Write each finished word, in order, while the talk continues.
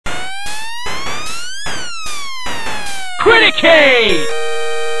Criticade!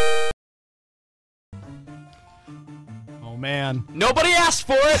 Oh man. Nobody asked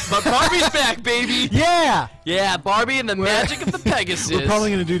for it, but Barbie's back, baby! Yeah! Yeah, Barbie and the magic of the Pegasus. We're probably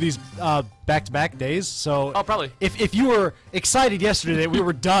gonna do these back-to-back days, so... Oh, probably. If you were excited yesterday that we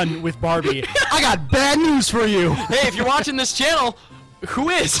were done with Barbie, I got bad news for you! Hey, if you're watching this channel, who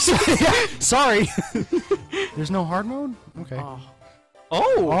is? Yeah, sorry. There's no hard mode? Okay.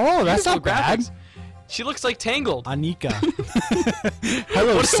 Oh, that's not bad. graphics. She looks like Tangled. Anika.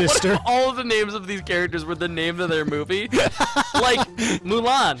 Hello, sister. What if all of the names of these characters were the name of their movie? Like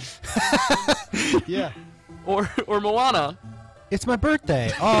Mulan. Yeah. Or Moana. It's my birthday.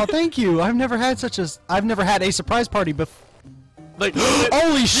 Oh, thank you. I've never had a surprise party before. Like,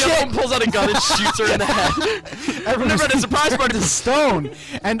 holy shit! Someone pulls out a gun and shoots her in the head. Everyone's never had a surprise party. The stone,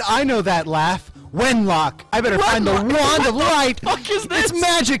 and I know that laugh. Wenlock. I better find the wand of light. What the fuck is this? Its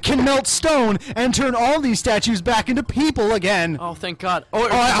magic can melt stone and turn all these statues back into people again. Oh, thank God. Oh,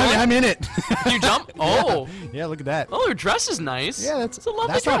 I'm in it. Can you jump? Oh. Yeah, look at that. Oh, her dress is nice. Yeah, it's a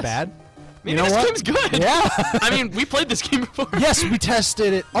lovely that's dress. not bad. Maybe you know this what? game's good. Yeah. I mean, we played this game before. Yes, we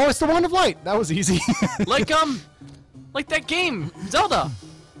tested it. Oh, it's the wand of light. That was easy. Like that game, Zelda.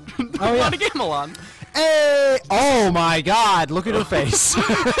 Oh yeah. On a game along. Hey! Oh my God! Look at her face. Just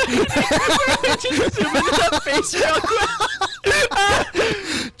zoom into that face real quick.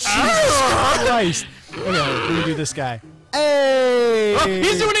 Jesus Christ! Okay, let me do this guy. Hey! Oh,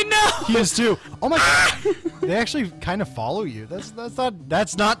 he's doing it now. He is too. Oh my God! They actually kind of follow you. That's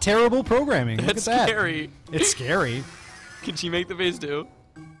not terrible programming. Look That's at that. scary. It's scary. Can she make the face too?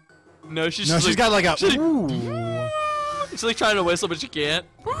 No, she's No, just she's like, got like a. she's like, Ooh. she's like trying to whistle, but she can't.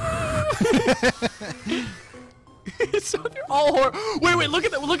 So they're all wait, look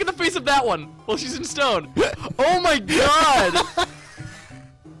at that! Look at the face of that one. Well, she's in stone. Oh my God!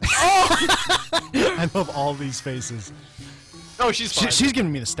 Oh! I love all these faces. Oh, she's fine. She's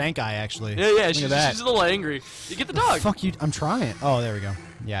giving me the stank eye, actually. Yeah, Look she's at that. a little angry. You get the dog. Fuck you! I'm trying. Oh, there we go.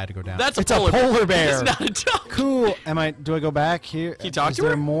 Yeah, I had to go down. That's it's a polar bear. It's not a dog. Cool. Do I go back here? Can you talk Is to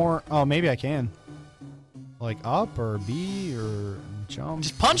there her? more? Oh, maybe I can. Like up or B or jump.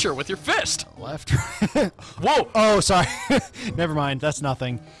 Just punch her with your fist. Left. Whoa! Oh, sorry. Never mind. That's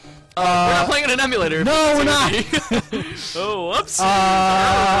nothing. We're not playing in an emulator. No, we're not. Oh, whoops. Wait,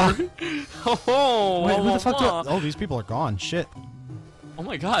 who the fuck? oh, Oh, these people are gone. Shit. oh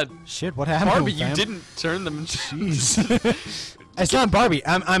my God. Shit. What happened? Barbie, to you them, fam? didn't turn them into... Jeez. It's not Barbie.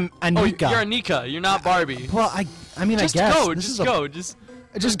 I'm Oh, Anika. you're Anika. You're not Barbie. Well, I mean, Just I guess. go. This Just is go. Just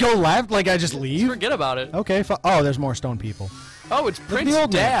Just go left. Like I just leave. forget about it. Okay. Oh, there's more stone people. Oh, it's the Prince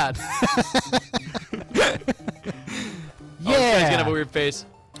old man. Dad. Yeah. Oh, this guy's gonna have a weird face.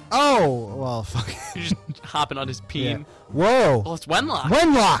 Oh, well, fuck. You're just hopping on his Yeah. peen. Whoa. Oh, it's Wenlock.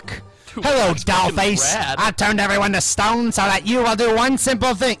 Wenlock. Dude, Hello, Wenlock's fucking dollface. rad. I turned everyone to stone so that you will do one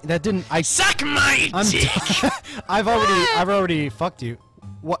simple thing. That didn't. Suck my I'm dick. I've already fucked you.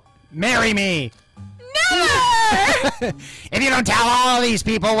 What? Marry me. No! If you don't tell, all these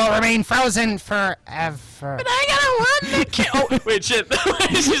people will remain frozen forever. But I gotta run the kid. Oh, wait, shit.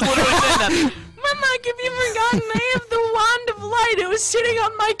 She's literally saying that. Wenlock, have you forgotten? I have the wand of light. It was sitting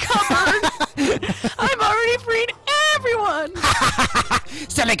on my cupboard. I've already freed everyone.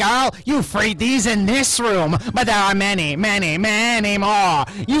 Silly girl, you freed these in this room, but there are many, many, many more.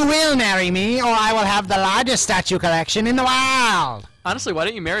 You will marry me, or I will have the largest statue collection in the world. Honestly, why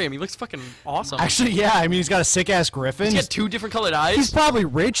didn't you marry him? He looks fucking awesome. Actually, yeah, I mean, he's got a sick-ass griffin. He's got two different colored eyes. He's probably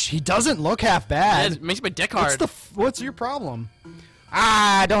rich. He doesn't look half Yeah, bad. it makes my dick hard. What's your problem?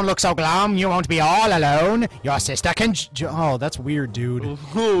 Ah, don't look so glum. You won't be all alone. Your sister can. Oh, that's weird, dude.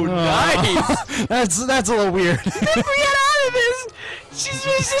 Ooh, nice. that's a little weird. Get out of this. She's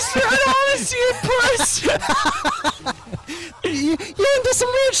my sister. I don't want to see her puss. You're into some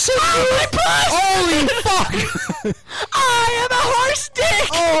weird shit. My puss. Holy fuck! I am a horse dick.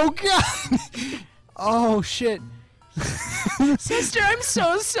 Oh god! Oh shit! Sister, I'm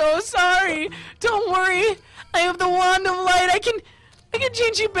so sorry. Don't worry. I have the wand of light. I can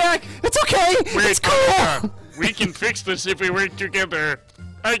change you back. It's okay. It's cool. We can fix this if we work together.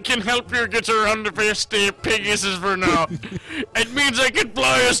 I can help you get around the first day of Pegasus for now. It means I can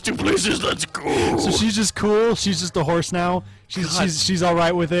fly us to places. Let's go. So she's just cool. She's just a horse now. She's all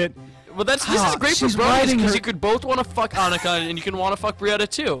right with it. Well, this is great for she's brothers riding because her- you could both want to fuck Annika and you can want to fuck Brietta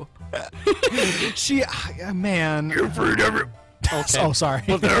too. Man. You've heard every. Okay. Oh, sorry.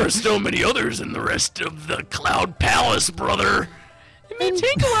 But there are still many others in the rest of the Cloud Palace, brother. It may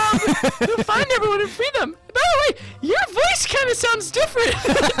take a while to find everyone and free them. By the way, your voice kind of sounds different.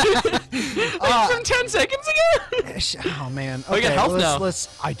 Like from 10 seconds ago. Oh man. Oh, you got health now.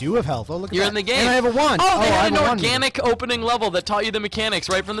 I do have health. Oh, look at You're that. in the game. And I have a wand. Oh, they I had have an a wand. organic opening level that taught you the mechanics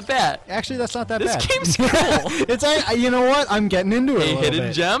right from the bat. Actually, that's not that This bad. game's cool. It's you know what? I'm getting into it A a little hidden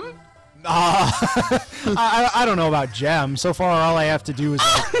bit. gem? I don't know about gem. So far, all I have to do is.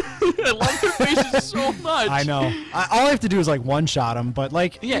 I love their faces so much. I know. All I have to do is like one-shot them, but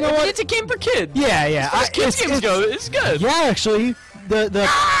like, Yeah, you know what? it's a game for kids. Yeah, yeah. As kids games go, it's good. Yeah, actually, the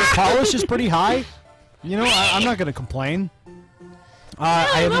polish is pretty high. You know, I'm not gonna complain.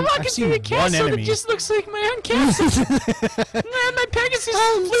 I'm walking I've through seen a one castle enemy. that just looks like my own castle. Man, my Pegasus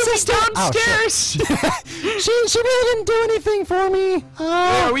flew me sister. Oh, downstairs. she really didn't do anything for me.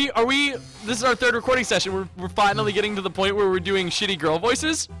 Are we? This is our third recording session. We're finally getting to the point where we're doing shitty girl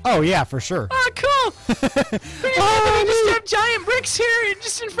voices. Oh yeah, for sure. Oh, cool. I just have giant bricks here,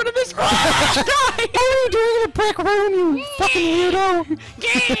 just in front of this. What are you doing in a brick room, you fucking weirdo?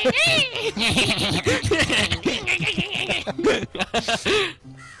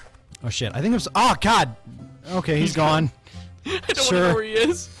 Oh shit! I think it was. Oh god. Okay, he's gone. I don't Sure. know where he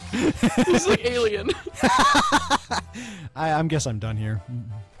is. He's like alien. I guess I'm done here.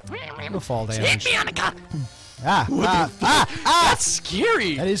 The fall Hit damage. me on the gun. Ah! That's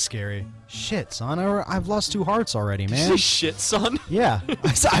scary. That is scary. Shit, son. I've lost 2 hearts already, Did you man. say shit, son? Yeah,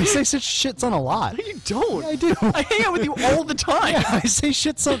 I say such shit, son, a lot. No, you don't. Yeah, I do. I hang out with you all the time. Yeah, I say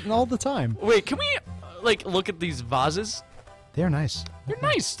shit, son, all the time. Wait, can we like look at these vases? They're nice. They're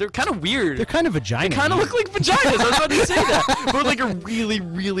nice. They're kind of weird. They're kind of vagina. They kind of look like vaginas. I was about to say that. But like a really,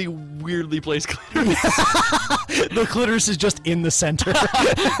 really weirdly placed clitoris. The clitoris is just in the center.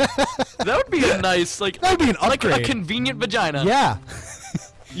 That would be a nice, like, That would be an like a upgrade. convenient vagina. Yeah.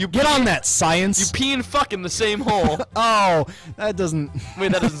 You Get pee- on that, You science. pee and fuck in the same hole. Oh, that doesn't.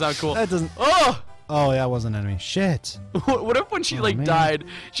 Wait, that doesn't sound cool. That doesn't. Oh! Oh, that was an enemy. Shit. What if when she like man. died,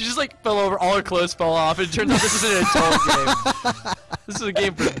 she just like fell over, all her clothes fell off, and it turns out this isn't a toy game. This is a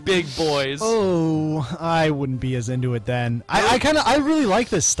game for big boys. Oh, I wouldn't be as into it then. I really like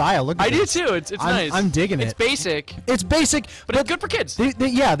this style. Look at I do this. too. It's nice. I'm digging It's it. basic, It's basic, but it's good for kids. They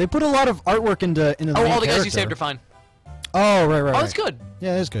put a lot of artwork into the Oh, main all the guys you character. saved are fine. Oh, right. Oh, that's good.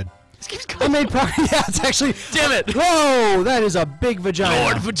 Yeah, that's good. This game's I good. made progress. Yeah, it's actually. Damn it. Whoa, that is a big vagina.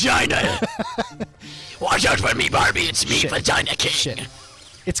 Lord Vagina! Watch out for me, Barbie. It's me, Shit. Vagina King. Shit.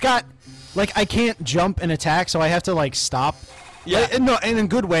 It's got, like, I can't jump and attack, so I have to like stop. Yeah. No, in a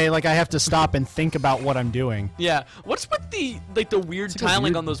good way. Like I have to stop and think about what I'm doing. Yeah. What's with the weird like a tiling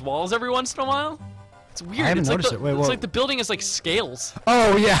weird- on those walls every once in a while? It's weird. I haven't it's noticed like it. Wait, it's what? like the building is like scales.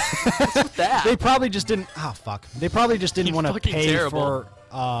 Oh yeah. What's with that? They probably just didn't. Oh fuck. They probably just didn't You're want to fucking pay terrible.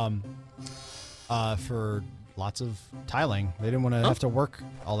 for lots of tiling. They didn't want to have to work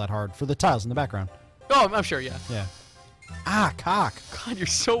all that hard for the tiles in the background. Oh, I'm sure. Yeah. Yeah. Ah, cock. God, you're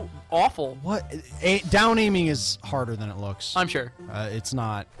so awful. What? Down aiming is harder than it looks. I'm sure. It's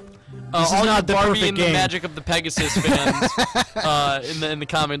not. This is all not you the Barbie perfect and game. the magic of the Pegasus fans in the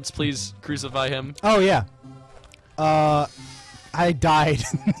comments, please crucify him. Oh yeah. I died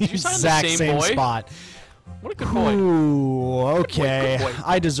in the you sign the exact same same boy? spot. What a good boy. Ooh, okay. good boy.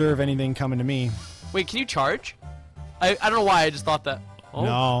 I deserve anything coming to me. Wait, can you charge? I don't know why I just thought that. Oh.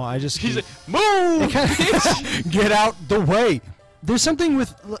 No, I just. He's like, move! Get out the way. There's something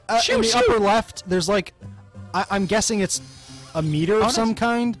with Shoot, in the shoot. upper left. There's like, I'm guessing it's a meter of nice. some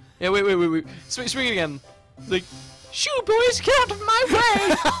kind. Yeah, wait. Swing it again. Like, shoo, boys, get out of my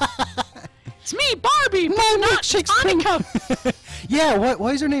way! It's me, Barbie, but not Annika! Yeah.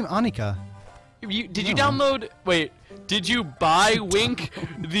 Why is her name Annika? Did you download... Wait, did you buy Wink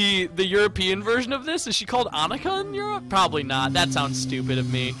the European version of this? Is she called Annika in Europe? Probably not. That sounds stupid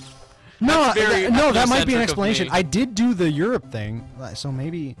of me. No, That's very no, that might be ethnocentric an of explanation. me. I did do the Europe thing, so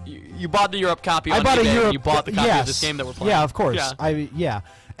maybe. You bought the Europe copy I on bought a eBay, Europe. and you bought the copy yes. of this game that we're playing. Yeah, of course. Yeah. Yeah,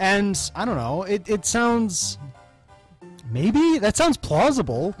 and I don't know. It sounds. Maybe that sounds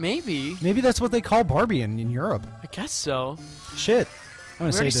plausible. Maybe. Maybe that's what they call Barbie in Europe. I guess so. Shit. I'm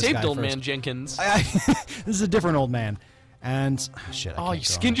We gonna already save this saved guy old first. man Jenkins. This is a different old man, and shit. I Oh, can't you go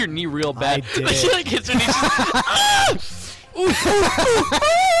skinned on. your knee real bad. I did. She like hits her knee. She's like, ah!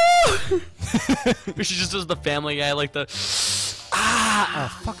 She just does the Family Guy like the.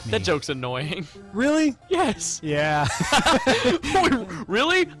 Oh fuck me. That joke's annoying. Really? Yes. Yeah.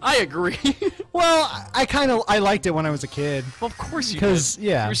 Really? I agree. Well, I liked it when I was a kid. Well, of course you did. 'Cause,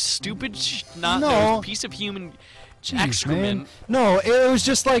 yeah. You're stupid, not No. piece of human Jeez, excrement. man. No, it was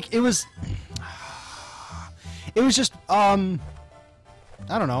just like it was. It was just I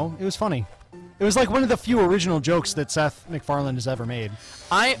don't know. It was funny. It was like one of the few original jokes that Seth MacFarlane has ever made.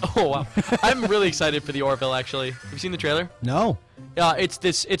 Wow. I'm really excited for the Orville, actually. Have you seen the trailer? No.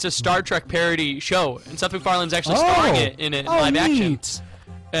 It's a Star Trek parody show, and Seth MacFarlane's actually starring in live action.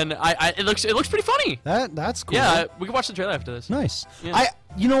 And it looks pretty funny. That's cool. Yeah, we can watch the trailer after this. Nice. Yeah.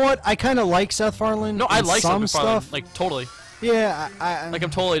 You know what? I kind of like Seth MacFarlane. No, I like Seth some MacFarlane. stuff. Like totally. Yeah, I'm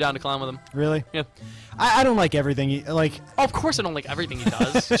totally down to clown with him. Really? Yeah. I don't like everything. Oh, of course I don't like everything he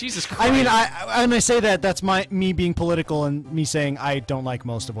does. Jesus Christ. I mean, when I say that, that's me being political and me saying I don't like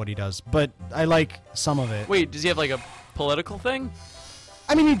most of what he does, but I like some of it. Wait, does he have like a political thing?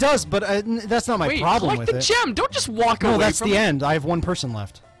 I mean, he does, but that's not my problem with it. Collect the gem. Don't just walk away. No, that's from the it. end. I have one person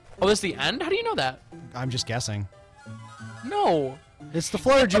left. Oh, that's the end? How do you know that? I'm just guessing. No. It's the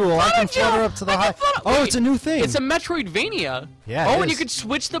Flutter Jewel. I can flutter up to the high. Oh, it's a new thing. It's a Metroidvania. Yeah. Oh, and you could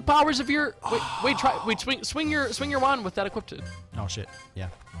switch the powers of your. Swing your wand with that equipped. Oh shit. Yeah.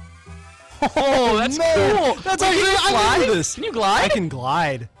 Oh, that's man. cool. That's Wait, actually I love this. Can you glide? I can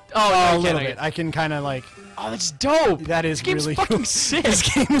glide. Oh, a little bit. I can kind of like. Oh, that's dope. That is this game's really fucking cool. sick. This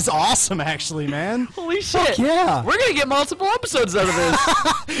game is awesome, actually, man. Holy shit. Fuck yeah. We're gonna get multiple episodes out of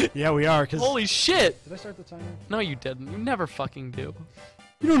this. Yeah, we are. Holy shit. Did I start the timer? No, you didn't. You never fucking do.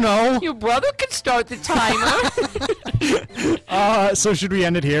 You don't know. Your brother can start the timer. So should we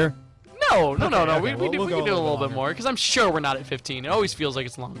end it here? No. Okay, We we'll can go do a a little little bit longer. more because I'm sure we're not at 15. It always feels like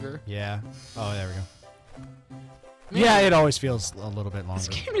it's longer. Yeah. Oh, there we go. Man. Yeah, it always feels a little bit longer. This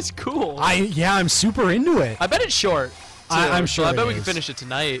game is cool. I'm super into it. I bet it's short. too, I'm so sure I bet it we can is. finish it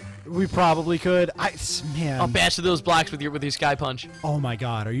tonight. We probably could. Man. I'll bash through those blocks with your sky punch. Oh my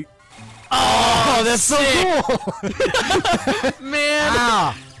God, are you? Oh, That's so cool. Man.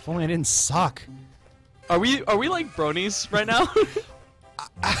 Ah, if only I didn't suck. Are we like bronies right now?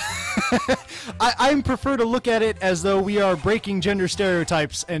 I prefer to look at it as though we are breaking gender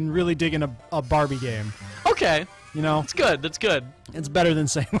stereotypes and really digging a Barbie game. Okay. You know, That's good. That's good. it's better than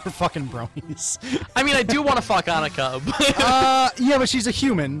saying we're fucking bronies. I mean, I do want to fuck Annika. Yeah, but she's a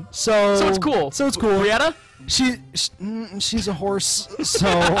human, so So it's cool. So it's cool. Brianna? She's a horse, so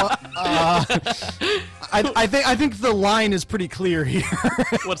I think the line is pretty clear here.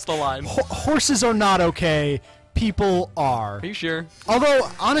 What's the line? Horses are not okay. People are. Are you sure? Although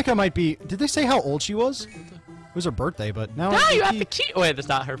Annika might be. Did they say how old she was? It was her birthday, but now. Now you have the key. Oh, wait, that's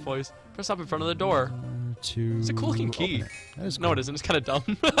not her voice. Press up in front of the door. It's a cool looking key. That is cool. No, it isn't. It's kind of dumb.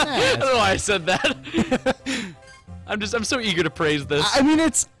 I don't know why I said that. I'm so eager to praise this. I mean,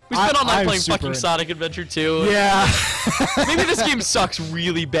 it's. We spent all night I'm playing super fucking in- Sonic Adventure 2. Yeah. Maybe this game sucks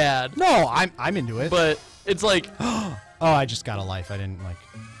really bad, No, I'm into it. but it's like, Oh, I just got a life. I didn't like.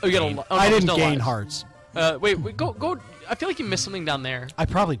 oh, you gotta. gain- Oh, no, I there's didn't no gain lives. hearts. Wait, go. I feel like you missed something down there. I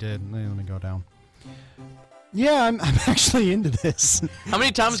probably did. Let me go down. Yeah, I'm actually into this. How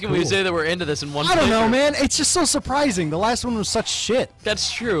many times can we cool. say that we're into this in one? I don't know, playthrough? man. It's just so surprising. The last one was such shit. That's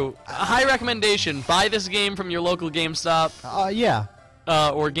true. A high recommendation: buy this game from your local GameStop, Yeah.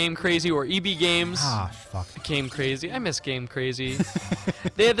 or Game Crazy, or EB Games. Ah, fuck. Game Crazy. I miss Game Crazy.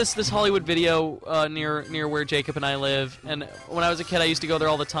 They had this Hollywood video near where Jacob and I live, and when I was a kid, I used to go there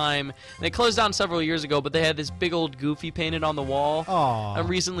all the time. They closed down several years ago, but they had this big old Goofy painted on the wall. Aw. And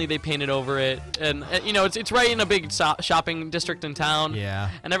recently they painted over it, and you know it's right in a big shopping district in town. Yeah.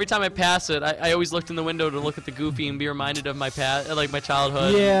 And every time I pass it, I always looked in the window to look at the Goofy and be reminded of my my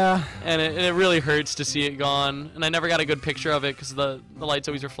childhood. Yeah. And it really hurts to see it gone, and I never got a good picture of it because the lights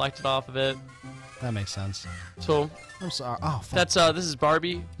always reflected off of it. That makes sense. So I'm sorry. Oh, fuck. that's this is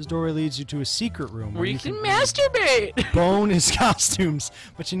Barbie, This doorway leads you to a secret room where you can masturbate. bonus costumes,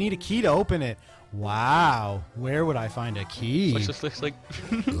 but you need a key to open it. Wow. Where would I find a key? Looks like.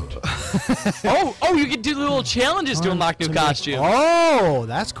 oh, you can do little challenges to unlock new costumes. Oh,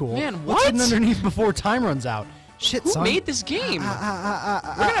 that's cool. Man, What's hidden what? underneath before time runs out? Shit, Who son. made this game? We're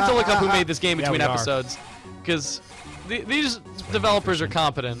We're gonna have to look up who made this game Yeah, between we are. episodes, because these developers are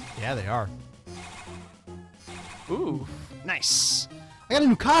competent. Yeah, they are. Ooh. Nice. I got a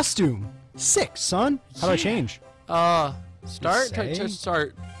new costume. Sick, son. How do I change? Start. Say? Try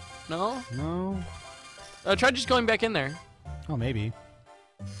start. No. No. Try just going back in there. Oh, maybe.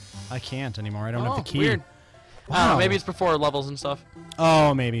 I can't anymore. I don't have the key. Weird. I don't know, maybe it's before levels and stuff.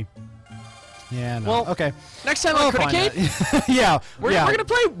 Oh, maybe. Yeah. No. Well, okay. Next time I'll on find Criticade, that. Yeah. we're yeah. gonna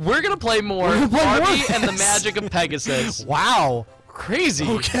play more We're gonna play more Barbie of and the this. Magic of Pegasus. Wow. Crazy.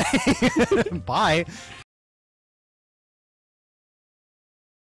 Okay. Bye.